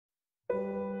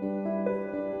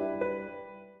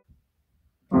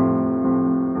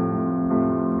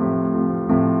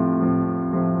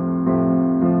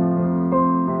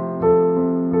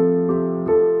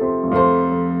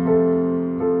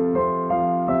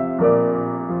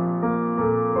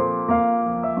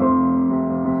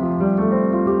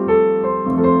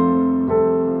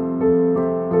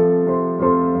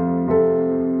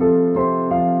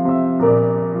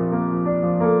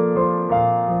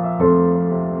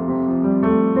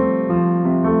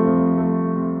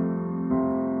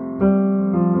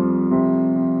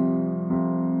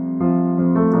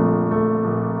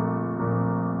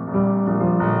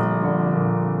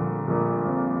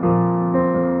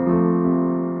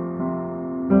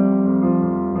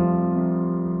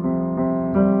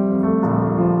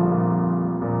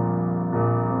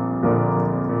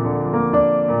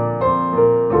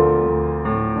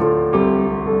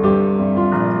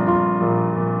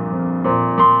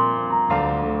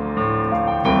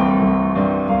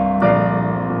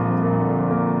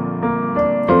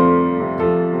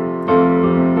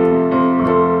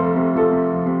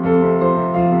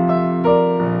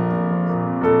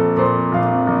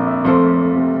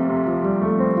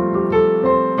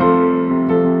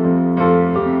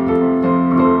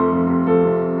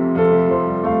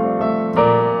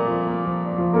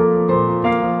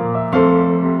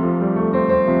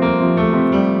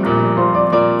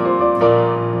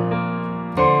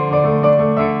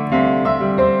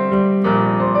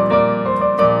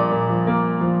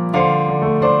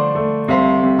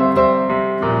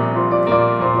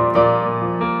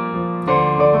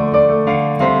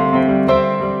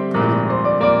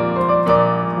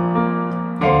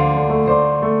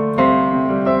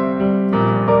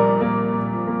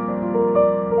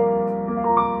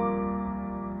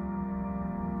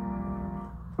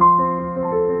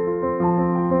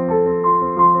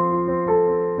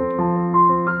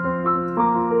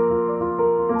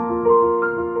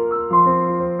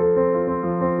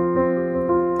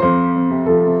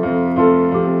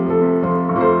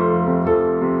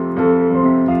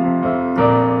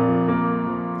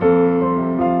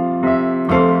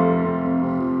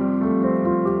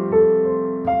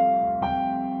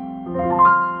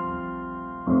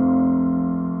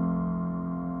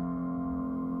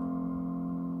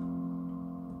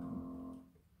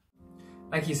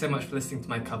Thank you so much for listening to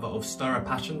my cover of Stir a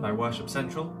Passion by Worship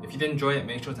Central. If you did enjoy it,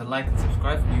 make sure to like and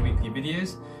subscribe for new weekly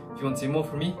videos. If you want to see more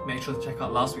from me, make sure to check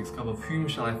out last week's cover of Whom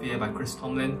Shall I Fear by Chris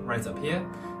Tomlin right up here.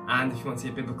 And if you want to see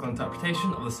a biblical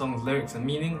interpretation of the song's lyrics and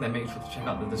meaning, then make sure to check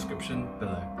out the description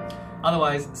below.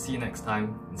 Otherwise, see you next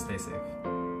time and stay safe.